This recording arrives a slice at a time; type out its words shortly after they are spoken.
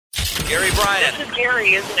Gary Bryan. This is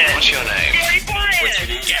Gary, isn't it? What's your name? Gary Bryan.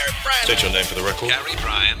 Gary Bryan. State your name for the record. Gary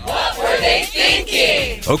Bryan. What were they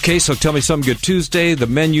thinking? Okay, so tell me something good. Tuesday, the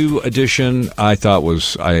menu edition, I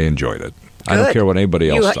enjoyed it. I don't care what anybody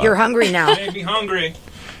else thought. You're hungry now. Made me hungry.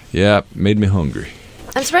 Yeah, made me hungry.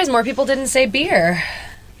 I'm surprised more people didn't say beer.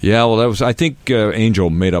 Yeah, well, I think Angel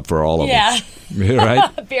made up for all of us. Yeah.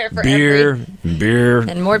 Right? Beer for beer.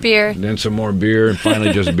 And more beer. And then some more beer, and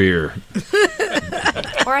finally just beer.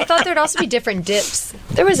 Or I thought there'd also be different dips.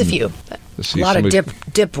 There was a few. But Let's A see, lot of somebody-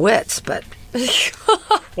 dip wits, but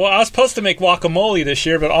Well, I was supposed to make guacamole this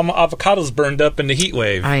year, but all my avocados burned up in the heat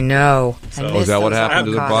wave. I know. I is miss that what those happened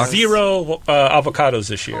to the avocados. box? Zero avocados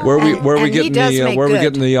this year. Where we And he getting does the make where are we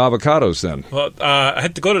good. getting the avocados then? Well, I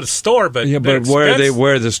had to go to the store, but Yeah, they're but where are they? expensive.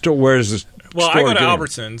 Where's the store? Well, I store go to getting them?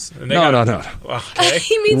 Albertsons. And they No. Okay.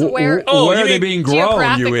 he means where. Where you are they mean being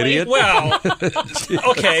grown, you geographically? idiot? Well,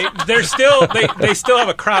 okay. They're still they still have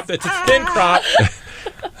a crop that's a thin crop.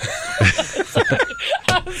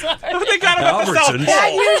 They got them at the South Albertsons. That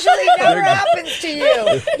Pole. usually never happens to you.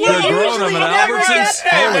 They're growing them at Albertsons?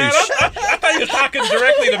 Holy Man, I thought you were talking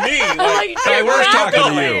directly to me. Like, I was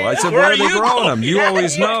talking to you. I said, where are they you growing going? them? You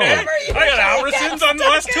always know. Okay. I got Albertsons on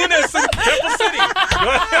West Tunis in Temple City.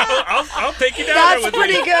 I'll take you down there That's with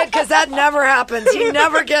pretty me. good because that never happens. He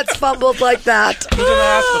never gets fumbled like that. He's in the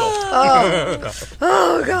hospital.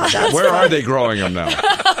 Oh God, that's Where are they growing them now?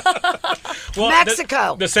 Well,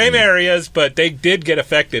 Mexico. The same areas, but they did get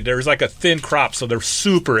affected. There was like a thin crop, so they're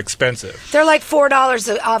super expensive. They're like $4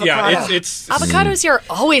 an avocado. Yeah, it's Avocados here are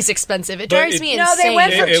always expensive. It drives me no, insane. they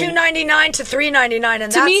went from It- $2.99 to $3.99,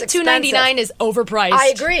 and to that's me, expensive. $2.99 is overpriced. I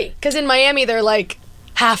agree. Because in Miami, they're like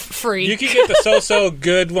half free. You can get the so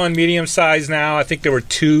good one, medium size now. I think there were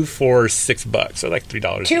 2 for $6, so like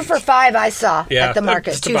 $3. 2 for $5 I saw Yeah, at the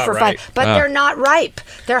market. that's 2 about for right. $5, but they're not ripe.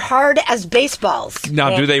 They're hard as baseballs.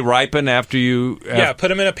 Now, do they ripen after you? Yeah, put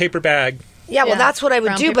them in a paper bag. Yeah, well, Yeah, that's what I would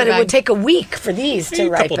brown do, paper but it bag. would take a week for these to A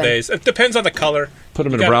ripen. couple days. It depends on the color. Put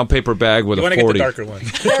them in You a brown paper bag with You a want to get the 40. darker one.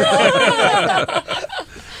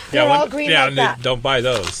 They're all green like and that. don't buy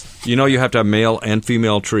those. You know, you have to have male and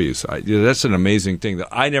female trees. That's an amazing thing that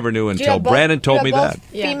I never knew Do you until have both- Brandon you told have me both that.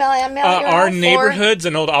 Yeah. Female and male. at your Our house? neighborhood's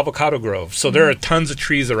an old avocado grove, so there are tons of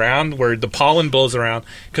trees around where the pollen blows around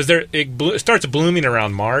because it starts blooming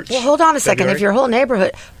around March. Well, hold on a second. February. If your whole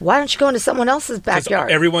neighborhood, why don't you go into someone else's 'Cause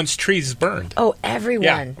backyard? everyone's trees is burned. Oh, everyone.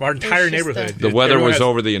 Yeah, our entire It's just neighborhood. The weather Everyone was has-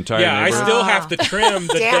 over the entire Yeah, neighborhood. I still have to trim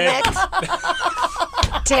the Damn dead.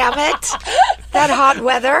 it. Damn it. That hot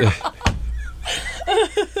weather.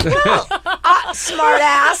 Smart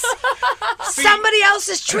ass. Somebody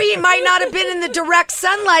else's tree might not have been in the direct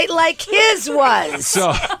sunlight like his was.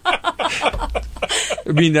 So, I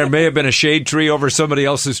mean, there may have been a shade tree over somebody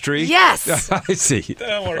else's tree? Yes. I see.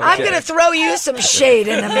 Don't worry. I'm going to throw you some shade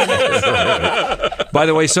in a minute. By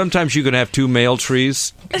the way, sometimes you can have 2 male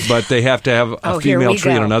trees, but they have to have a Oh, here female we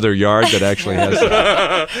tree in go. another yard that actually has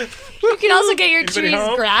You can also get your Anybody trees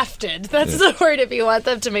home? grafted. That's the word if you want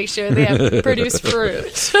them to make sure they have produce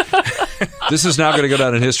fruit. This is now going to go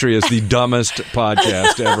down in history as the dumbest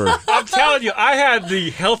podcast ever. I'm telling you, I had the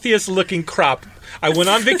healthiest looking crop. I went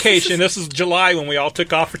on vacation. This was July when we all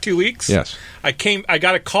took off for 2 weeks. Yes. I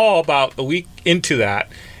got a call about a week into that,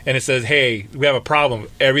 and it says, "Hey, we have a problem.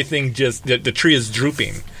 Everything the tree is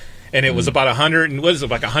drooping." And it was about 100, and what is it,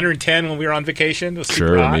 like 110 when we were on vacation? It was super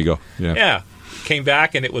Sure, hot. amigo. Yeah. Yeah. Came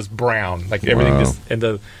back, and it was brown. Like everything Wow. just, and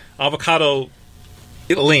the avocado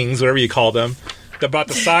lings, whatever you call them, they're about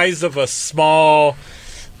the size of a small,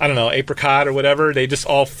 I don't know, apricot or whatever. They just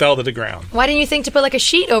all fell to the ground. Why didn't you think to put like a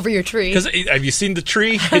sheet over your tree? Because have you seen the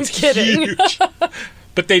tree? I'm It's kidding. huge.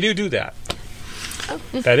 But they do that.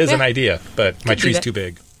 That is an idea, but my Could do tree's that. too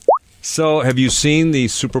big. So, have you seen the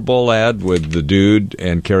Super Bowl ad with the dude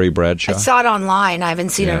and Carrie Bradshaw? I saw it online. I haven't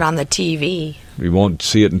seen Yeah. it on the TV. We won't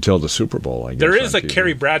see it until the Super Bowl, I guess. There is on a TV.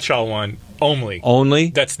 Carrie Bradshaw one only. Only?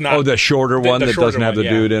 That's not- Oh, the shorter the- one the that shorter doesn't have the one,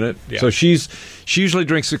 yeah. dude in it. Yeah. So she usually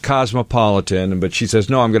drinks a Cosmopolitan, but she says,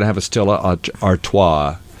 "No, I'm going to have a Stella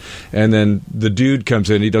Artois." And then the dude comes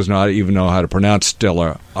in. He doesn't even know how to pronounce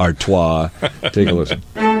Stella Artois. Take a listen.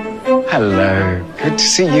 Hello. Good to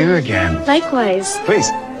see you again. Likewise. Please,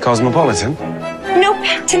 Cosmopolitan. Nope.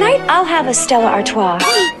 Tonight I'll have a Stella Artois.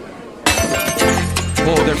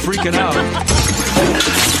 Oh, they're freaking out.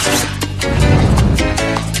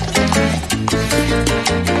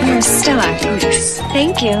 You're a star, Bruce.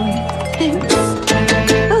 Thank you.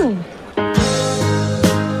 Ooh.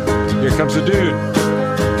 Here comes the dude.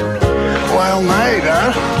 Well made,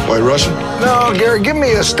 huh? White Russian? No, Gary, give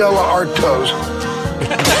me a Stella Artois.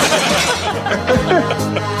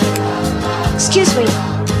 Excuse me.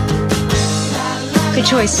 Good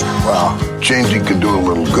choice. Well, changing can do a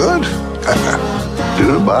little good.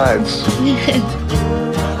 Dude abides.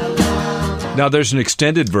 Now, there's an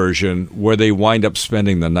extended version where they wind up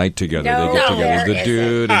spending the night together. No, they get together. there The isn't.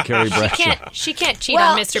 dude and Carrie Bradshaw. She can't cheat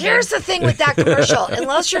Well, on Mr. here's Big. the thing with that commercial.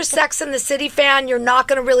 Unless you're a Sex and the City fan, you're not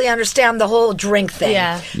going to really understand the whole drink thing.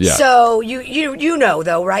 Yeah. Yeah. So you know,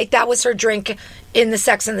 though, right? That was her drink in the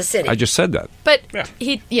Sex and the City. I just said that. But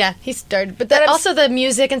Yeah. he started. But also the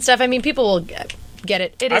music and stuff. I mean, people will get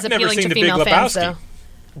it. It is I've never appealing seen to The Big female fans, Lebowski. though.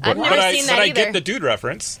 I've never seen that I either. get the dude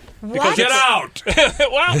reference. What? Get out!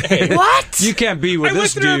 Well, hey, What? You can't be with I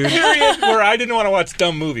this went through a dude. period where I didn't want to watch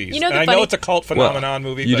dumb movies. You know the and I funny- know it's a cult phenomenon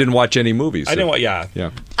movie. You but didn't watch any movies. I didn't watch. Yeah.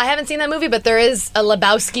 Yeah. I haven't seen that movie, but there is a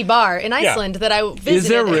Lebowski bar in Iceland that I visited. Is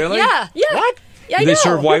there really? Yeah. What? Yeah, I Do they know.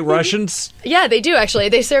 serve White Russians? Yeah, they do actually.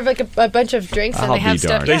 They serve like a bunch of drinks and I'll they have be stuff.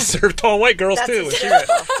 darned. They Yeah. serve tall white girls That's too.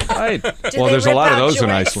 hysterical. Right. Do Well, they there's a rip lot of out those in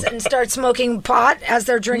joints Iceland. and start smoking pot as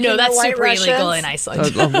they're drinking No, that's the White super Russians? illegal in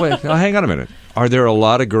Iceland. Wait, now hang on a minute. Are there a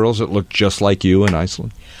lot of girls that look just like you in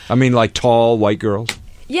Iceland? I mean, like tall white girls?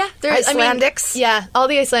 Yeah, there's Icelandics? Yeah, all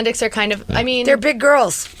the Icelandics are kind of. I mean, They're big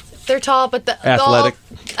girls. they're tall, but Athletic.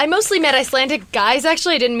 I mostly met Icelandic guys.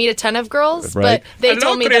 Actually, I didn't meet a ton of girls, Right. but they Hello,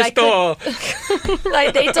 told me that I Crystal.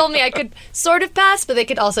 could. They told me I could sort of pass, but they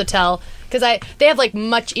could also tell because they have like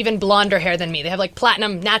much even blonder hair than me. They have like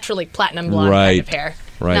naturally platinum blonde kind of Right. hair.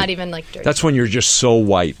 Right. Not even like dirty. That's when you're just so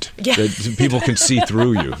white Yeah. that people can see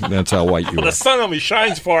through you. That's how white you The are. sun only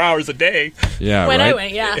shines 4 hours a day. Yeah, when right? I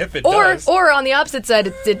went, yeah. If it or does. or on the opposite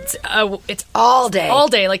side, it's All day. all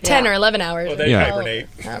day, like 10 Yeah. or 11 hours. Well, they Yeah. hibernate.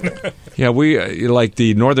 Yeah, we like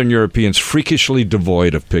the Northern Europeans, freakishly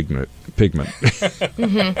devoid of pigment.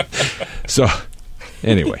 So,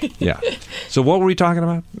 anyway, yeah. So, what were we talking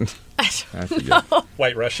about? I forget.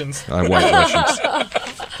 White Russians. White Russians.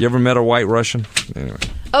 You ever met a White Russian? Anyway,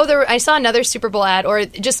 I saw another Super Bowl ad, or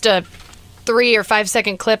just a 3 or 5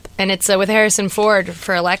 second clip, and it's with Harrison Ford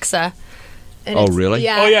for Alexa. And Oh, it's- really?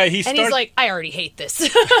 Yeah. Oh, yeah, and he's started- like, I already hate this.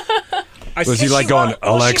 was he like She going, won't-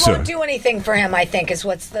 well, Alexa? She won't do anything for him, I think, is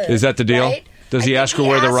what's the... Is that the deal? right? Does he I ask think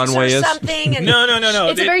her where the asks runway her is? Something and No.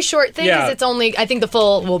 It's a very short thing because it's only, I think the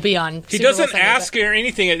full will be on. He Super Bowl doesn't Sunday, ask but- her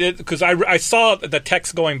anything because I saw the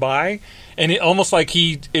text going by, and it almost like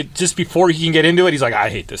just before he can get into it, he's like, I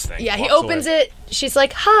hate this thing. Yeah, he Walks opens away. it. She's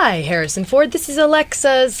like, "Hi, Harrison Ford. This is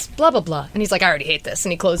Alexa's blah blah blah," and he's like, "I already hate this,"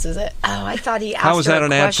 and he closes it. Oh, I thought he asked How is her that a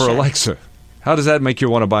an ad for question. Alexa? How does that make you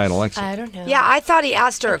want to buy an Alexa? I don't know. Yeah, I thought he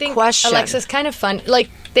asked her I a think question. Alexa's kind of fun. Like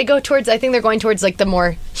they go towards. I think they're going towards like the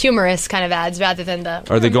more humorous kind of ads rather than the.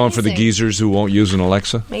 Are they going for the amazing. geezers who won't use an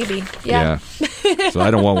Alexa? Maybe. Yeah. So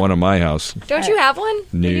I don't want one in my house. Don't you have one?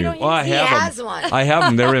 No. You don't Well, I use- He have has them. one. I have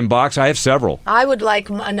them. They're in box. I have several. I would like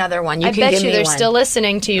another one. You I can bet give you me they're one. still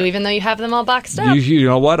listening to you, even though you have them all boxed up. You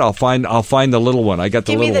know what? I'll find the little one. I got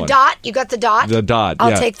the Give little me the one. dot. You got the dot? The dot.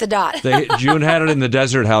 I'll yeah. take the dot. June had it in the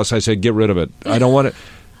desert house. I said, get rid of it. I don't want it.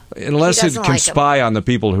 Unless He it doesn't can like 'em. spy on the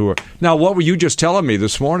people who are. Now, what were you just telling me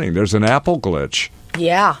this morning? There's an Apple glitch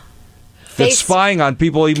Yeah. that's spying on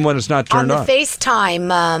people even when it's not on turned the on.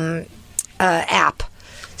 FaceTime app.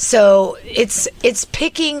 So it's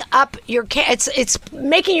picking up your it's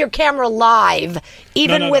making your camera live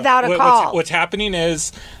even No. without a call. What's happening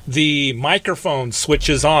is the microphone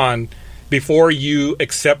switches on before you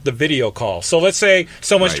accept the video call. So let's say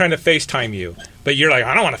someone's Right. trying to FaceTime you, but you're like,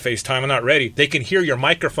 I don't want to FaceTime, I'm not ready. They can hear your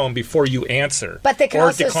microphone before you answer. But they can or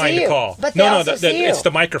also decline see to you. call. But they also see you. It's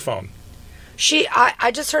the microphone.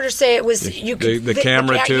 I just heard her say it was you could the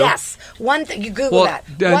camera too? Yes, one thing you Google that.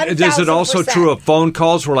 and is it also 1000%. true of phone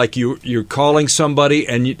calls where like you're calling somebody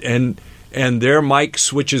and their mic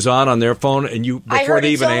switches on their phone and you I before heard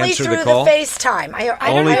they it's even only answer through the call? FaceTime.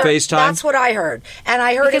 Only I heard, FaceTime? That's what I heard, and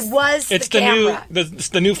I heard it was It's the camera. it's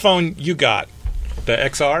the new phone you got. The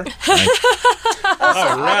XR? So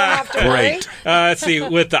I don't have to worry. Great. Let's see,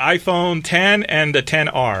 with the iPhone 10 and the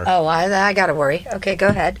 10R. Oh, I got to worry. Okay, go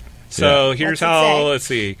ahead. So here's What's it how, say? let's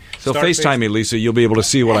see. So Start FaceTime me, Lisa. You'll be able to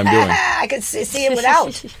see what I'm doing. I could see it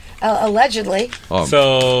without, allegedly.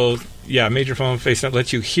 So, yeah, major phone FaceTime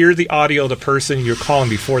lets you hear the audio of the person you're calling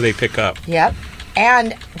before they pick up. Yep,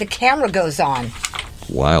 and the camera goes on.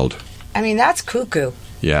 Wild. I mean, that's cuckoo.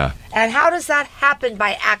 Yeah. And how does that happen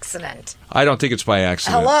by accident? I don't think it's by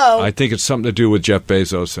accident. Hello? I think it's something to do with Jeff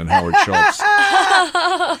Bezos and Howard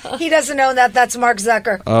Schultz. He doesn't know that that's Mark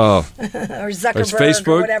Zucker Oh, or Zuckerberg it's Facebook.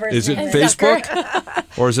 or whatever. his Is it name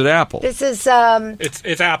Facebook or is it Apple? This is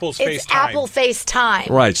It's Apple's it's FaceTime. Apple FaceTime.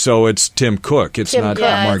 Right. So it's Tim Cook. It's Tim not Cook.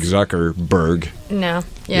 Mark Zuckerberg. No.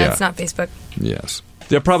 Yeah. It's not Facebook. Yes.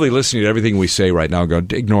 They're probably listening to everything we say right now and go,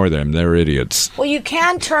 ignore them. They're idiots. Well, you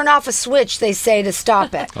can turn off a switch, they say, to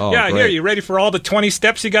stop it. Oh, yeah, great. here, you ready for all the 20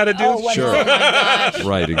 steps you got to do? Oh, what- Sure.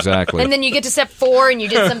 Right, exactly. And then you get to step 4 and you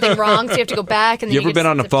did something wrong, so you have to go back. And then You ever get been to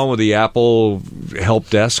on the step- phone with the Apple help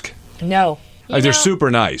desk? No. They're super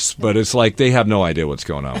nice, but it's like they have no idea what's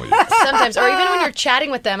going on with you. Sometimes, or even when you're chatting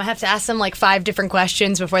with them, I have to ask them like 5 different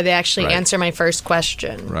questions before they actually Right. answer my first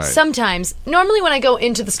question. Right. Sometimes, normally when I go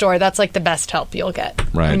into the store, that's like the best help you'll get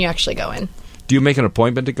Right. when you actually go in. Do you make an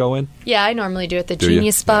appointment to go in? Yeah, I normally do at the Do you?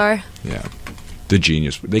 Genius Bar. Yeah. The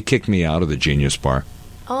Genius. They kicked me out of the Genius Bar.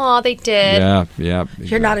 Oh, they did. Yeah.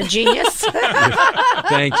 You're not a genius?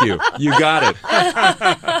 Thank you. You got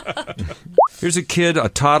it. Here's a kid, a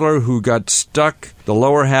toddler, who got stuck. The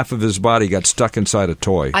lower half of his body got stuck inside a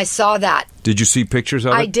toy. I saw that. Did you see pictures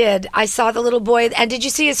of it? I did. I saw the little boy. And did you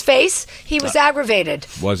see his face? He was aggravated.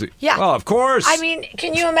 Was it? Yeah. Oh, of course. I mean,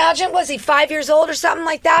 can you imagine? Was he 5 years old or something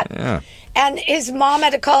like that? Yeah. And his mom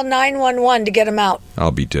had to call 911 to get him out.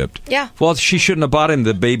 I'll be tipped. Yeah. Well, she shouldn't have bought him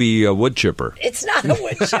the baby wood chipper. It's not a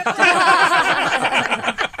wood chipper.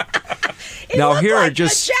 It Now, looked here are like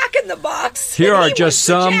just- a Jack in the Box. Here and are he just was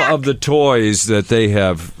the some Jack. of the toys that they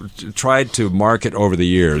have tried to market over the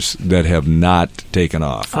years that have not taken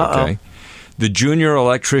off. Okay, the Junior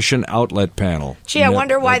Electrician Outlet Panel. Gee, I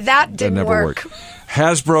wonder why that didn't never work. worked.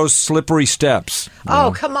 Hasbro's Slippery Steps.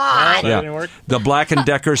 Oh, come on. That didn't work? The Black &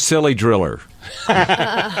 Decker Silly Driller.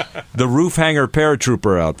 The Roof Hanger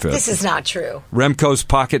Paratrooper outfit. This is not true. Remco's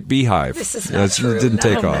Pocket Beehive. This is not true. It didn't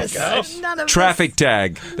None take of off. this. None of Traffic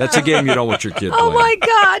Tag. That's a game you don't want your kid this. Oh, playing. my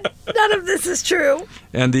God. None of this is true.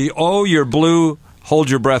 And the Oh, You're Blue, Hold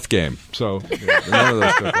Your Breath game. So none of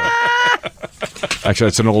those took off. Actually,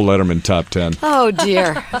 it's an old Letterman top 10. Oh,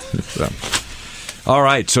 dear. So. All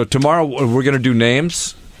right, so tomorrow we're going to do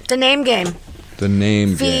names. The name game. The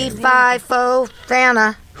name Fee, game. fi, fo,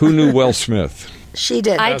 fana. Who knew Will Smith? She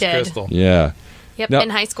did. I That's did. Crystal. Yeah. Yep, Now-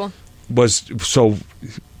 in high school. So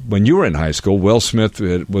when you were in high school, Will Smith,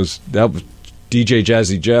 that was DJ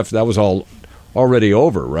Jazzy Jeff, that was all already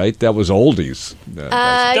over, right? That was oldies.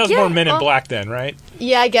 That was yeah, more Men in well, Black then, right?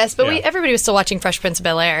 Yeah, I guess. But Yeah. everybody was still watching Fresh Prince of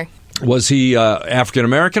Bel-Air. Was he African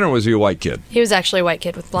American or was he a white kid? He was actually a white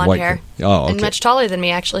kid with blonde White hair. kid. Oh, And okay. much taller than me,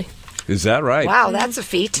 actually. Is that right? Wow, that's a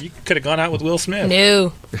feat. You could have gone out with Will Smith.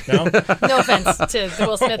 No. No? No offense to the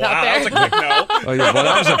Will Smith out Wow, that was a there. quick no. Oh, yeah, well,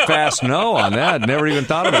 that was a fast no on that. Never even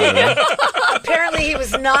thought about it. Apparently, he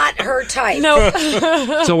was not her type. No.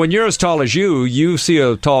 So when you're as tall as you see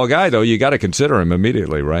a tall guy, though, you got to consider him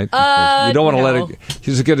immediately, right? You don't want to no. let it.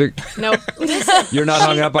 He's gonna. No. You're not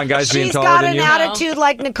hung up on guys being She's taller got than an you. attitude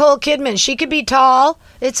like Nicole Kidman. She could be tall.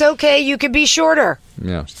 It's okay. You could be shorter.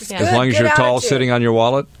 Yeah. Yeah. As long as Good you're tall, attitude. sitting on your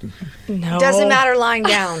wallet. No. Doesn't matter lying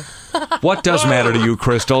down. What does matter to you,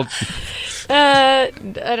 Crystal? I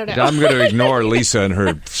don't know. I'm going to ignore Lisa and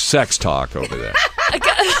her sex talk over there.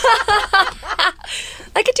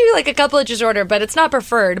 I could do like a couple inches shorter, but it's not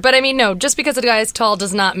preferred. But I mean, no, just because a guy is tall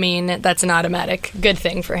does not mean that's an automatic good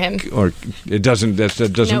thing for him. Or it doesn't. That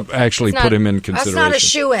doesn't Nope. actually It's not- put him in That's consideration. not a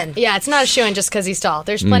shoe-in. Yeah, it's not a shoe-in just because he's tall.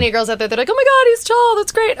 There's Mm. plenty of girls out there that are like, oh my God, he's tall.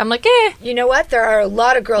 That's great. I'm like, eh. You know what? There are a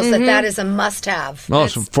lot of girls that is a must-have. Oh,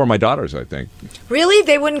 so for my daughters, I think Really?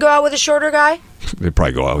 They wouldn't go out with a shorter guy? they'd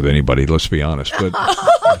probably go out with anybody. Let's be honest, but I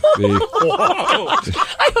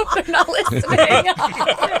hope they're not listening.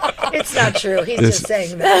 It's not true. He's just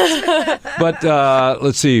saying that. But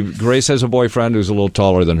let's see. Grace has a boyfriend who's a little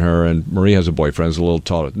taller than her, and Marie has a boyfriend who's a little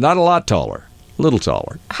taller. Not a lot taller. A little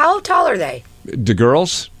taller. How tall are they? The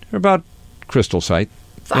girls are about Crystal's height.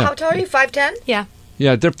 Yeah. How tall are you? 5'10"? Yeah.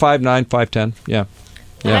 Yeah, they're 5'9", 5'10". Yeah.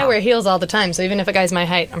 And Yeah. I wear heels all the time, so even if a guy's my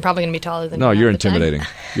height, I'm probably going to be taller than No, him you're half the time. intimidating.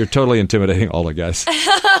 You're totally intimidating all the guys.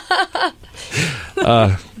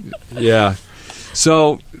 Yeah.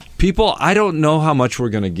 So people, I don't know how much we're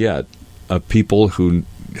going to get of people who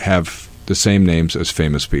have the same names as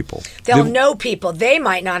famous people. They'll The- know people. They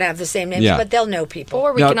might not have the same names, Yeah. but they'll know people.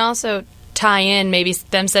 Or we Now- can also tie in maybe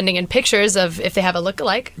them sending in pictures of if they have a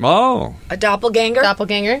look-alike. Oh, A doppelganger?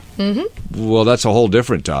 Doppelganger. well, that's a whole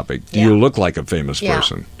different topic. Do Yeah. you look like a famous Yeah.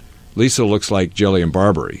 person? Lisa looks like Jillian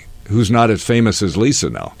Barberie, who's not as famous as Lisa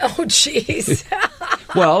now. Oh, jeez.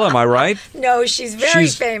 Well, am I right? No, she's very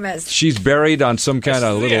She's- famous. She's buried on some kind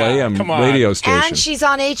of little Yeah, AM come on. radio station. And she's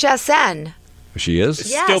on HSN. She is?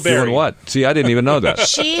 Yes. Still Doing buried. what? See, I didn't even know that.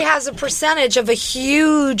 She has a percentage of a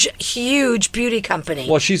huge, huge beauty company.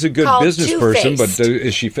 Well, she's a good called business person, but Too Faced.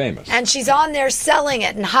 is she famous? And she's on there selling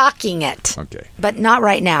it and hawking it. Okay. But not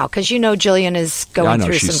right now, because you know Jillian is I going know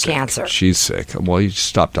through she's some sick. cancer. She's sick. Well, you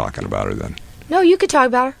stop talking about her then. No, you could talk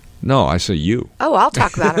about her. No, I say you. Oh, I'll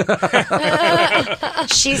talk about her.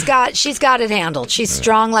 She's got it handled. She's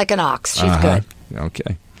strong like an ox. She's good.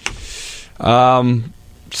 Okay.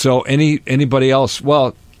 So anybody else?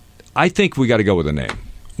 Well, I think we got to go with a name.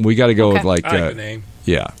 We got to go with like I like the name.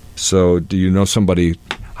 Yeah. So do you know somebody?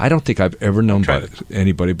 I don't think I've ever known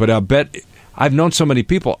anybody, but I bet I've known so many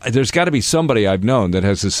people. There's got to be somebody I've known that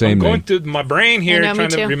has the same I'm going name. through my brain here, I know, me trying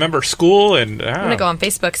to too. remember school, and I'm gonna go on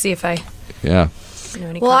Facebook, see if I Yeah. know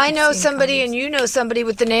any. Well, I know somebody, and you know somebody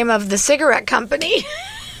with the name of the cigarette company,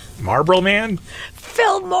 Marlboro Man.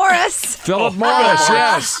 Phil Morris. Philip Morris,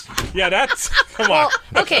 yes. Yeah, that's come on.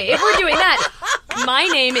 Okay, if we're doing that, my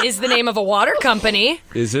name is the name of a water company.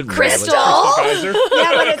 Is it Crystal. Geyser.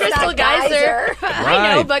 Yeah, but it's Crystal not Geyser.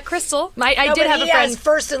 I know, Right. but Crystal. I No, did but have a he friend. has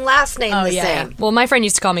first and last name the same. Well, my friend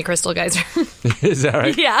used to call me Crystal Geyser. Is that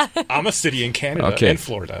right? Yeah. I'm a city in Canada, Okay. in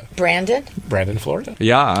Florida, Brandon? Brandon, Florida.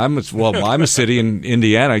 Yeah, I'm a city in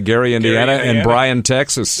Indiana, Gary, Indiana, and Indiana. Bryan,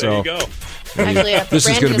 Texas. There So you go. Actually, this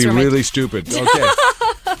is going to be really stupid. Okay.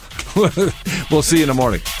 We'll see you in the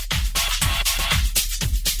morning.